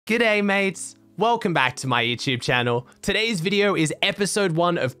G'day mates! Welcome back to my YouTube channel. Today's video is episode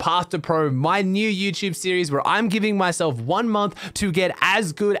 1 of Path to Pro, my new YouTube series where I'm giving myself 1 month to get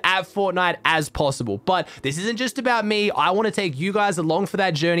as good at Fortnite as possible. But this isn't just about me. I want to take you guys along for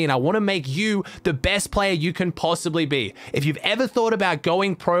that journey and I want to make you the best player you can possibly be. If you've ever thought about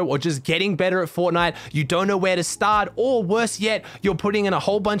going pro or just getting better at Fortnite, you don't know where to start, or worse yet, you're putting in a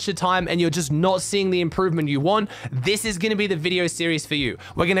whole bunch of time and you're just not seeing the improvement you want, this is going to be the video series for you.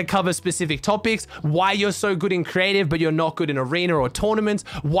 We're going to cover specific topics, why you're so good in creative but you're not good in arena or tournaments,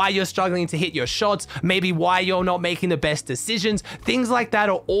 why you're struggling to hit your shots, maybe why you're not making the best decisions. Things like that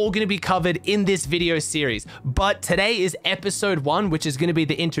are all going to be covered in this video series. But today is episode 1, which is going to be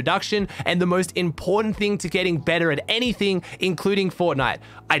the introduction and the most important thing to getting better at anything, including Fortnite.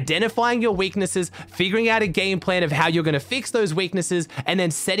 Identifying your weaknesses, figuring out a game plan of how you're going to fix those weaknesses, and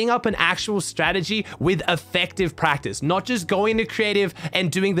then setting up an actual strategy with effective practice, not just going to creative and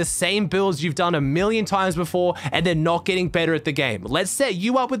doing the same builds you've done a million times before and then not getting better at the game. Let's set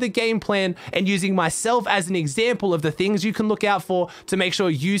you up with a game plan and using myself as an example of the things you can look out for to make sure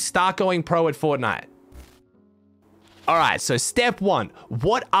you start going pro at Fortnite. Alright, so step 1,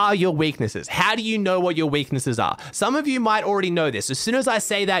 what are your weaknesses? How do you know what your weaknesses are? Some of you might already know this. As soon as I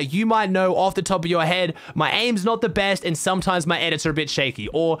say that, you might know off the top of your head, my aim's not the best and sometimes my edits are a bit shaky,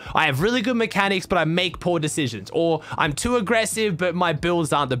 or I have really good mechanics but I make poor decisions, or I'm too aggressive but my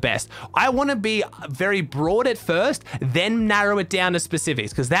builds aren't the best. I want to be very broad at first, then narrow it down to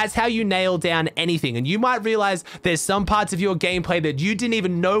specifics, because that's how you nail down anything. And you might realize there's some parts of your gameplay that you didn't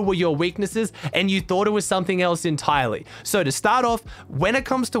even know were your weaknesses and you thought it was something else entirely. So to start off, when it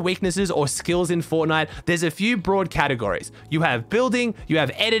comes to weaknesses or skills in Fortnite, there's a few broad categories. You have building, you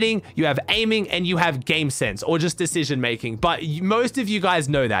have editing, you have aiming, and you have game sense or just decision making. But most of you guys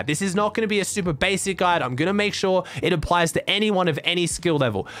know that. This is not going to be a super basic guide. I'm going to make sure it applies to anyone of any skill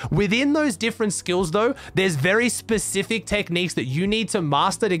level. Within those different skills though, there's very specific techniques that you need to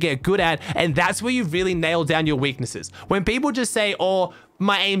master to get good at, and that's where you really nail down your weaknesses. When people just say, oh,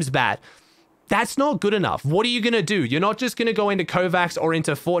 my aim's bad, that's not good enough. What are you going to do? You're not just going to go into Kovacs or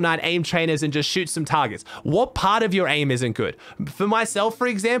into Fortnite aim trainers and just shoot some targets. What part of your aim isn't good? For myself, for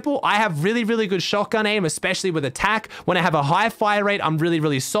example, I have really good shotgun aim, especially with attack. When I have a high fire rate, I'm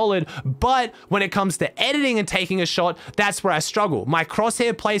really solid. But when it comes to editing and taking a shot, that's where I struggle. My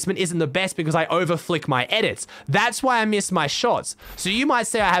crosshair placement isn't the best because I overflick my edits. That's why I miss my shots. So you might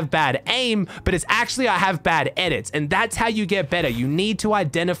say I have bad aim, but it's actually I have bad edits. And that's how you get better. You need to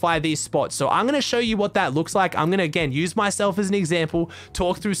identify these spots. So I'm going to show you what that looks like. I'm going to, again, use myself as an example,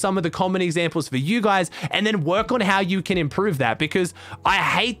 talk through some of the common examples for you guys, and then work on how you can improve that, because I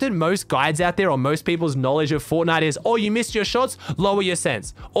hate that most guides out there or most people's knowledge of Fortnite is, oh, you missed your shots, lower your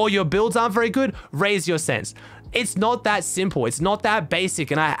sense, or your builds aren't very good, raise your sense. It's not that simple. It's not that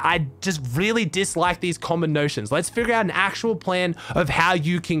basic. And I just really dislike these common notions. Let's figure out an actual plan of how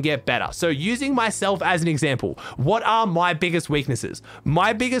you can get better. So using myself as an example, what are my biggest weaknesses?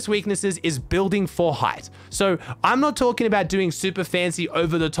 My biggest weaknesses is building for height. So I'm not talking about doing super fancy,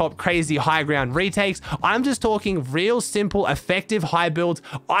 over the top, crazy high ground retakes. I'm just talking real simple, effective high builds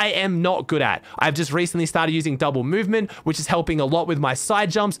I am not good at. I've just recently started using double movement, which is helping a lot with my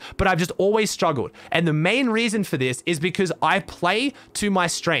side jumps, but I've just always struggled. And the main reason for this is because I play to my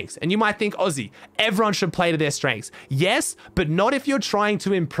strengths. And you might think, Aussie, everyone should play to their strengths. Yes, but not if you're trying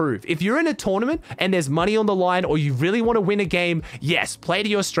to improve. If you're in a tournament and there's money on the line, or you really want to win a game, yes, play to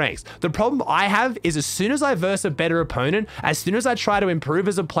your strengths. The problem I have is as soon as I verse a better opponent, as soon as I try to improve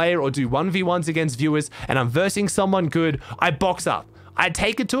as a player or do 1v1s against viewers and I'm versing someone good, I box up. I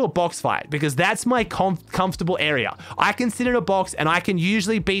take it to a box fight because that's my comfortable area. I can sit in a box and I can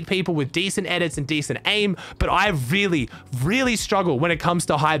usually beat people with decent edits and decent aim, but I really struggle when it comes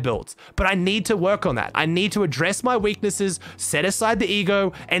to high builds. But I need to work on that. I need to address my weaknesses, set aside the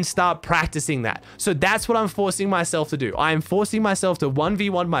ego, and start practicing that. So that's what I'm forcing myself to do. I am forcing myself to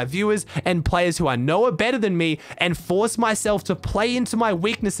 1v1 my viewers and players who I know are better than me, and force myself to play into my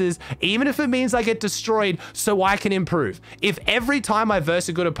weaknesses, even if it means I get destroyed, so I can improve. If every time I verse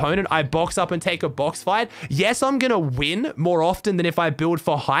a good opponent, I box up and take a box fight, yes, I'm gonna win more often than if I build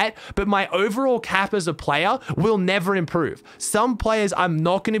for height, but my overall cap as a player will never improve. Some players I'm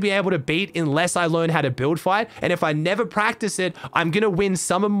not gonna be able to beat unless I learn how to build fight, and if I never practice it, I'm gonna win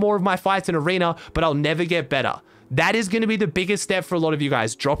some more of my fights in arena, but I'll never get better. That is going to be the biggest step for a lot of you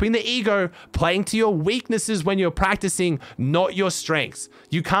guys. Dropping the ego, playing to your weaknesses when you're practicing, not your strengths.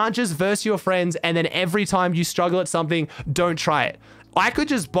 You can't just verse your friends and then every time you struggle at something, don't try it. I could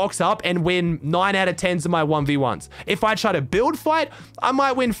just box up and win 9 out of 10s of my 1v1s. If I try to build fight, I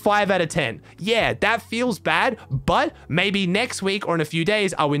might win 5 out of 10. Yeah, that feels bad, but maybe next week or in a few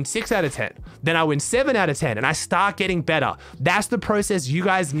days, I'll win 6 out of 10. Then I win 7 out of 10 and I start getting better. That's the process you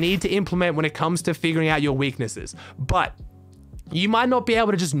guys need to implement when it comes to figuring out your weaknesses. But you might not be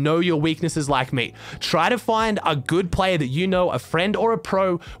able to just know your weaknesses like me. Try to find a good player that you know, a friend or a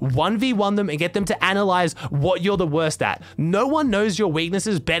pro, 1v1 them and get them to analyze what you're the worst at. No one knows your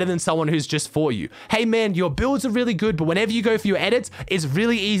weaknesses better than someone who's just for you. Hey man, your builds are really good, but whenever you go for your edits, it's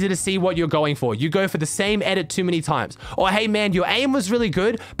really easy to see what you're going for. You go for the same edit too many times. Or hey man, your aim was really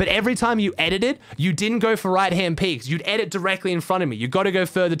good, but every time you edited, you didn't go for right-hand peaks. You'd edit directly in front of me. You got to go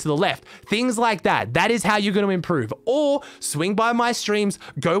further to the left. Things like that. That is how you're going to improve. Or swing by my streams,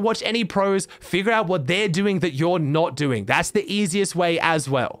 go watch any pros, figure out what they're doing that you're not doing. That's the easiest way as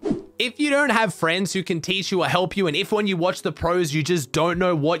well. If you don't have friends who can teach you or help you, and if when you watch the pros, you just don't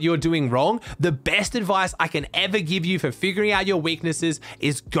know what you're doing wrong, the best advice I can ever give you for figuring out your weaknesses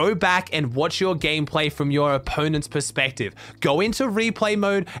is go back and watch your gameplay from your opponent's perspective. Go into replay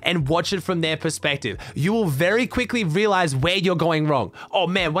mode and watch it from their perspective. You will very quickly realize where you're going wrong. Oh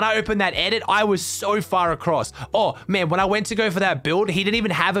man, when I opened that edit, I was so far across. Oh man, when I went to go for that build, he didn't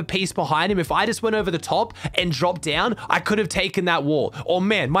even have a piece behind him. If I just went over the top and dropped down, I could have taken that wall. Or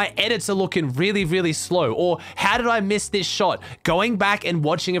man, my edits are looking really, really slow. Or how did I miss this shot? Going back and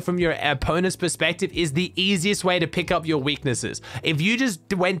watching it from your opponent's perspective is the easiest way to pick up your weaknesses. If you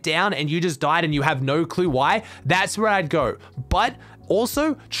just went down and you just died and you have no clue why, that's where I'd go. But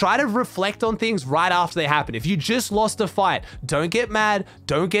also, try to reflect on things right after they happen. If you just lost a fight, don't get mad,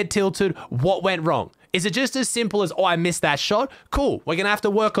 don't get tilted. What went wrong? Is it just as simple as, oh, I missed that shot? Cool, we're gonna have to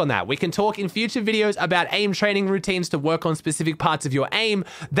work on that. We can talk in future videos about aim training routines to work on specific parts of your aim.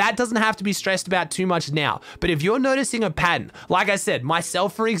 That doesn't have to be stressed about too much now. But if you're noticing a pattern, like I said,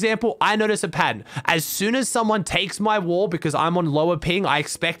 myself, for example, I notice a pattern. As soon as someone takes my wall because I'm on lower ping, I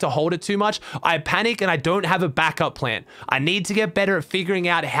expect to hold it too much, I panic and I don't have a backup plan. I need to get better at figuring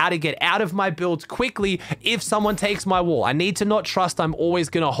out how to get out of my builds quickly if someone takes my wall. I need to not trust I'm always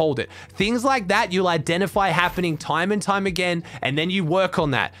gonna hold it. Things like that, you'll identify happening time and time again, and then you work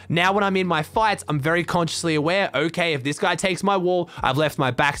on that. Now, when I'm in my fights, I'm very consciously aware, okay, if this guy takes my wall, I've left my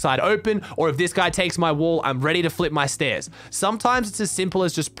backside open, or if this guy takes my wall, I'm ready to flip my stairs. Sometimes it's as simple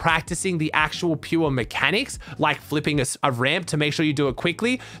as just practicing the actual pure mechanics, like flipping a ramp to make sure you do it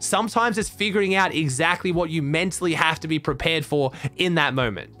quickly. Sometimes it's figuring out exactly what you mentally have to be prepared for in that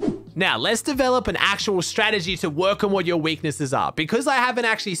moment. Now, let's develop an actual strategy to work on what your weaknesses are. Because I haven't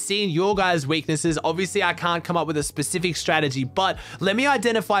actually seen your guys' weaknesses, obviously I can't come up with a specific strategy, but let me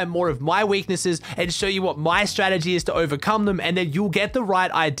identify more of my weaknesses and show you what my strategy is to overcome them, and then you'll get the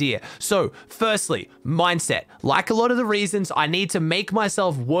right idea. So, firstly, mindset. Like a lot of the reasons, I need to make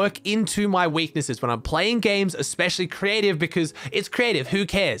myself work into my weaknesses when I'm playing games, especially creative, because it's creative, who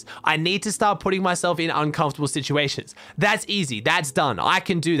cares? I need to start putting myself in uncomfortable situations. That's easy, that's done, I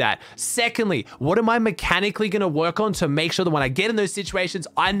can do that. Secondly, what am I mechanically going to work on to make sure that when I get in those situations,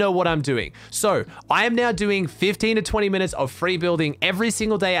 I know what I'm doing? So I am now doing 15 to 20 minutes of free building every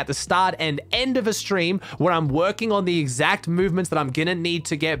single day at the start and end of a stream where I'm working on the exact movements that I'm going to need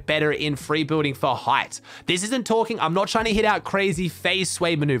to get better in free building for height. This isn't talking, I'm not trying to hit out crazy phase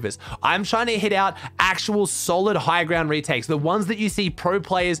sway maneuvers. I'm trying to hit out actual solid high ground retakes, the ones that you see pro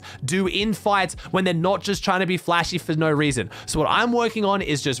players do in fights when they're not just trying to be flashy for no reason. So what I'm working on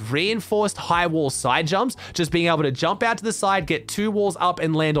is just reinforced high wall side jumps, just being able to jump out to the side, get 2 walls up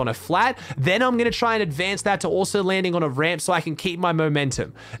and land on a flat. Then I'm going to try and advance that to also landing on a ramp so I can keep my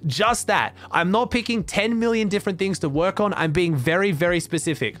momentum. Just that. I'm not picking 10 million different things to work on. I'm being very, very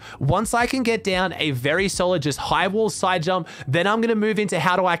specific. Once I can get down a very solid just high wall side jump, then I'm going to move into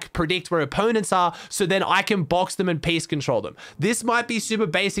how do I predict where opponents are so then I can box them and piece control them. This might be super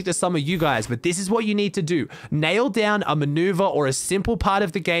basic to some of you guys, but this is what you need to do. Nail down a maneuver or a simple part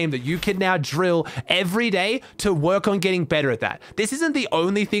of the game that you can now drill every day to work on getting better at that. This isn't the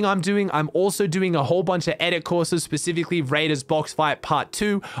only thing I'm doing. I'm also doing a whole bunch of edit courses, specifically Raiders Box Fight Part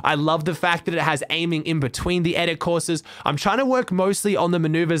 2. I love the fact that it has aiming in between the edit courses. I'm trying to work mostly on the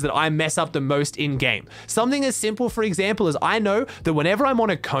maneuvers that I mess up the most in game. Something as simple, for example, as I know that whenever I'm on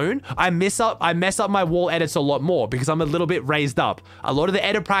a cone, I mess up my wall edits a lot more because I'm a little bit raised up. A lot of the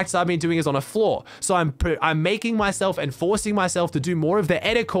edit practice I've been doing is on a floor. So I'm making myself and forcing myself to do more of the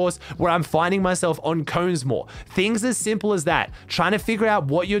edit course where I'm finding myself on cones more. Things as simple as that. Trying to figure out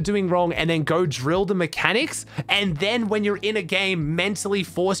what you're doing wrong and then go drill the mechanics. And then when you're in a game, mentally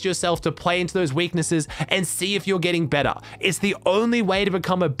force yourself to play into those weaknesses and see if you're getting better. It's the only way to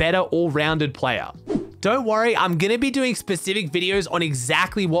become a better all-rounded player. Don't worry, I'm gonna be doing specific videos on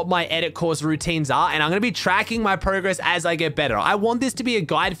exactly what my edit course routines are, and I'm gonna be tracking my progress as I get better. I want this to be a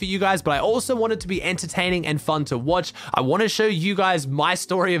guide for you guys, but I also want it to be entertaining and fun to watch. I want to show you guys my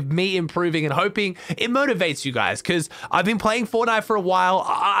story of me improving and hoping it motivates you guys, because I've been playing Fortnite for a while.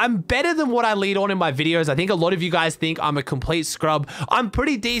 I'm better than what I lead on in my videos. I think a lot of you guys think I'm a complete scrub. I'm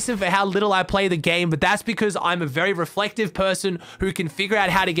pretty decent for how little I play the game, but that's because I'm a very reflective person who can figure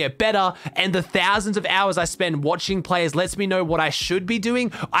out how to get better, and the thousands of hours I spend watching players lets me know what I should be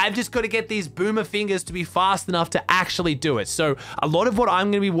doing. I've just got to get these boomer fingers to be fast enough to actually do it. So a lot of what I'm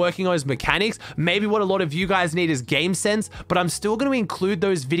going to be working on is mechanics. Maybe what a lot of you guys need is game sense, but I'm still going to include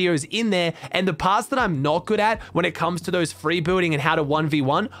those videos in there. And the parts that I'm not good at when it comes to those free building and how to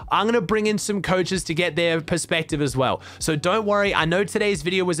 1v1, I'm going to bring in some coaches to get their perspective as well. So don't worry. I know today's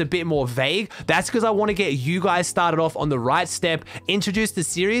video was a bit more vague. That's because I want to get you guys started off on the right step, introduce the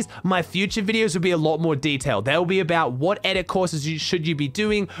series. My future videos will be a lot more detailed. They'll be about what edit courses should you be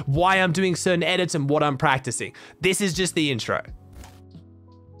doing, why I'm doing certain edits, and what I'm practicing. This is just the intro.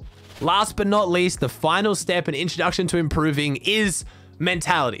 Last but not least, the final step in introduction to improving is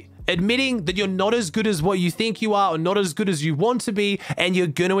mentality. Admitting that you're not as good as what you think you are, or not as good as you want to be, and you're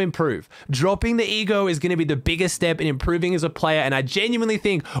going to improve. Dropping the ego is going to be the biggest step in improving as a player, and I genuinely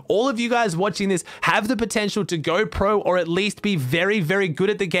think all of you guys watching this have the potential to go pro, or at least be very, very good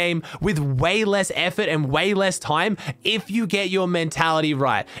at the game with way less effort and way less time if you get your mentality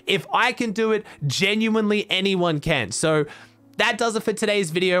right. If I can do it, genuinely anyone can. So that does it for today's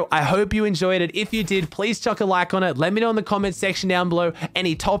video. I hope you enjoyed it. If you did, please chuck a like on it. Let me know in the comments section down below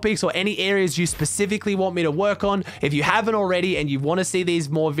any topics or any areas you specifically want me to work on. If you haven't already and you want to see these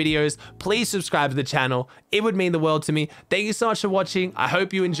more videos, please subscribe to the channel. It would mean the world to me. Thank you so much for watching. I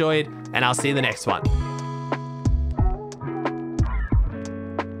hope you enjoyed, and I'll see you in the next one.